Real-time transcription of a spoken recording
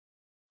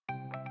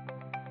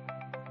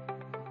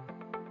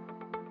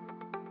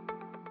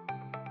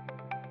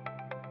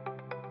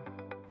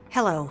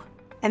Hello,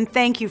 and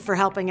thank you for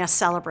helping us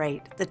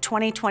celebrate the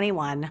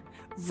 2021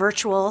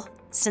 Virtual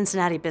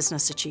Cincinnati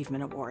Business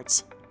Achievement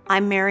Awards.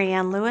 I'm Mary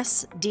Ann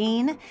Lewis,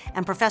 Dean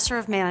and Professor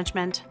of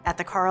Management at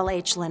the Carl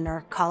H.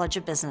 Lindner College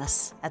of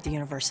Business at the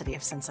University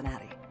of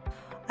Cincinnati.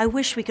 I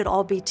wish we could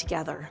all be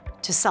together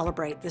to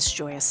celebrate this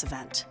joyous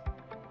event.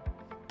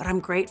 But I'm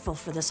grateful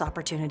for this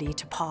opportunity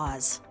to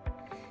pause,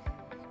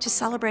 to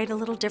celebrate a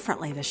little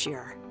differently this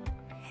year,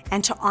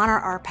 and to honor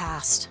our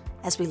past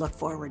as we look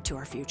forward to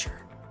our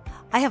future.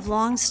 I have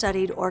long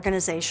studied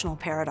organizational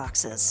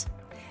paradoxes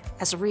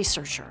as a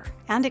researcher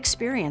and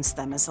experienced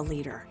them as a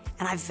leader,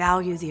 and I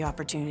value the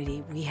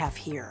opportunity we have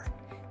here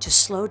to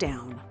slow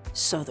down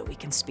so that we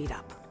can speed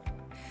up.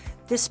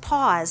 This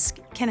pause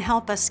can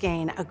help us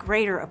gain a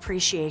greater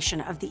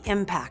appreciation of the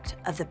impact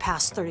of the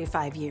past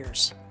 35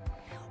 years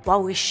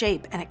while we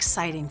shape an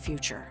exciting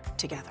future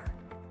together.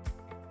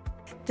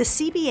 The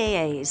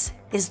CBAAs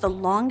is the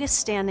longest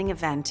standing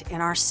event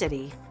in our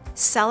city,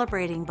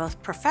 celebrating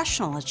both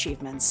professional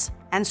achievements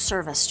and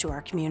service to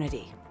our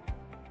community.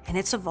 And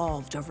it's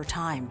evolved over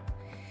time.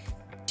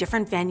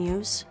 Different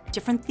venues,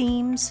 different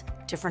themes,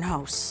 different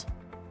hosts.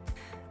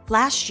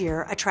 Last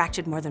year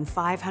attracted more than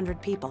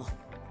 500 people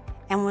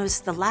and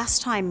was the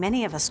last time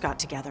many of us got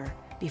together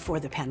before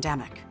the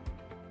pandemic.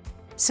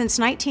 Since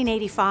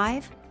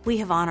 1985, we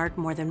have honored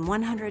more than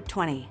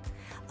 120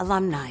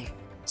 alumni,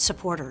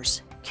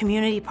 supporters,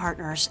 community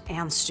partners,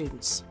 and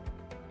students.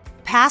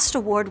 Past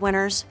award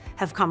winners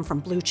have come from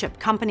blue-chip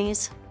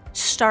companies,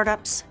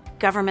 startups,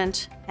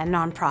 government, and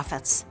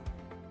nonprofits.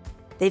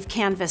 They've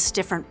canvassed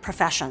different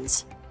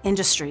professions,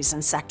 industries,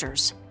 and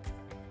sectors.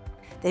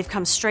 They've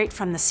come straight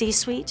from the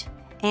C-suite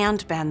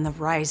and been the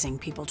rising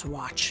people to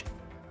watch.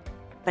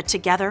 But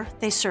together,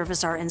 they serve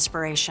as our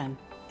inspiration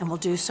and will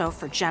do so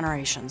for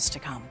generations to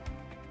come.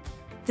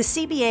 The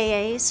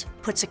CBAAs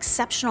puts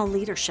exceptional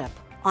leadership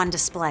on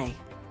display,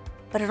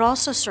 but it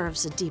also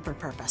serves a deeper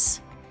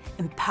purpose: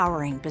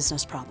 empowering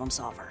business problem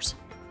solvers.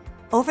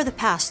 Over the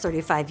past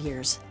 35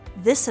 years,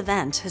 this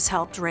event has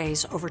helped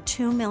raise over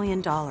 $2 million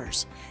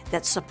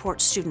that support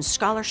student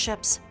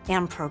scholarships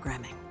and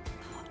programming.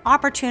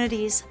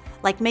 Opportunities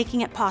like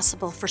making it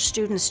possible for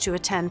students to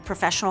attend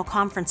professional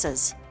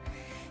conferences,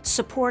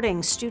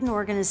 supporting student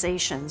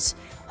organizations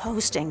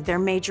hosting their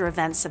major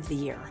events of the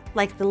year,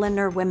 like the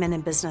Lindner Women in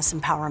Business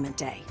Empowerment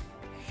Day,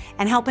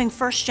 and helping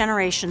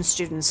first-generation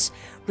students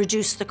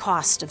reduce the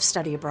cost of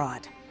study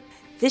abroad.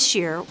 This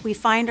year, we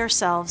find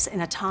ourselves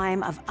in a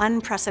time of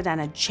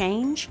unprecedented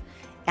change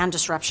and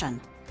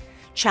disruption,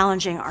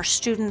 challenging our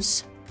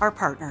students, our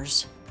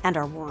partners, and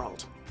our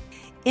world.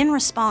 In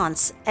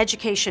response,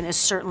 education is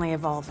certainly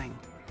evolving.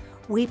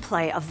 We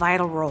play a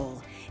vital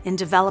role in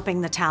developing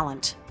the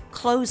talent,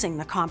 closing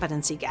the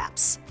competency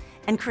gaps,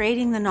 and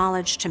creating the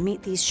knowledge to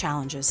meet these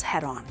challenges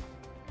head-on.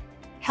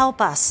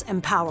 Help us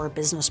empower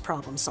business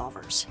problem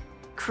solvers,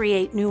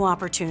 create new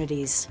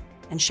opportunities,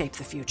 and shape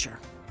the future.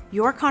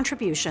 Your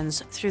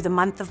contributions through the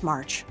month of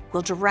March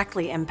will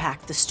directly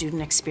impact the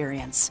student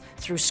experience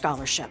through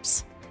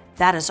scholarships.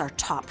 That is our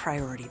top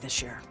priority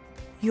this year.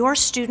 Your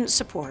student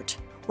support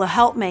will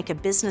help make a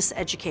business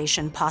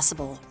education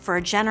possible for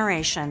a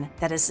generation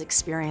that has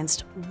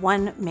experienced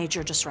one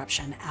major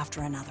disruption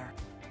after another.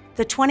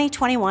 The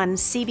 2021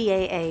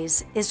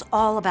 CBAAs is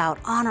all about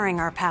honoring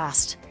our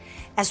past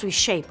as we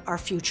shape our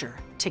future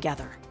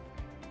together.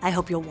 I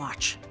hope you'll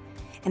watch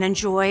and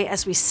enjoy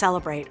as we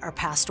celebrate our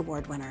past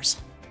award winners.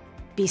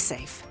 Be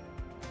safe,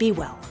 be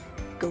well,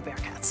 go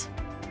Bearcats.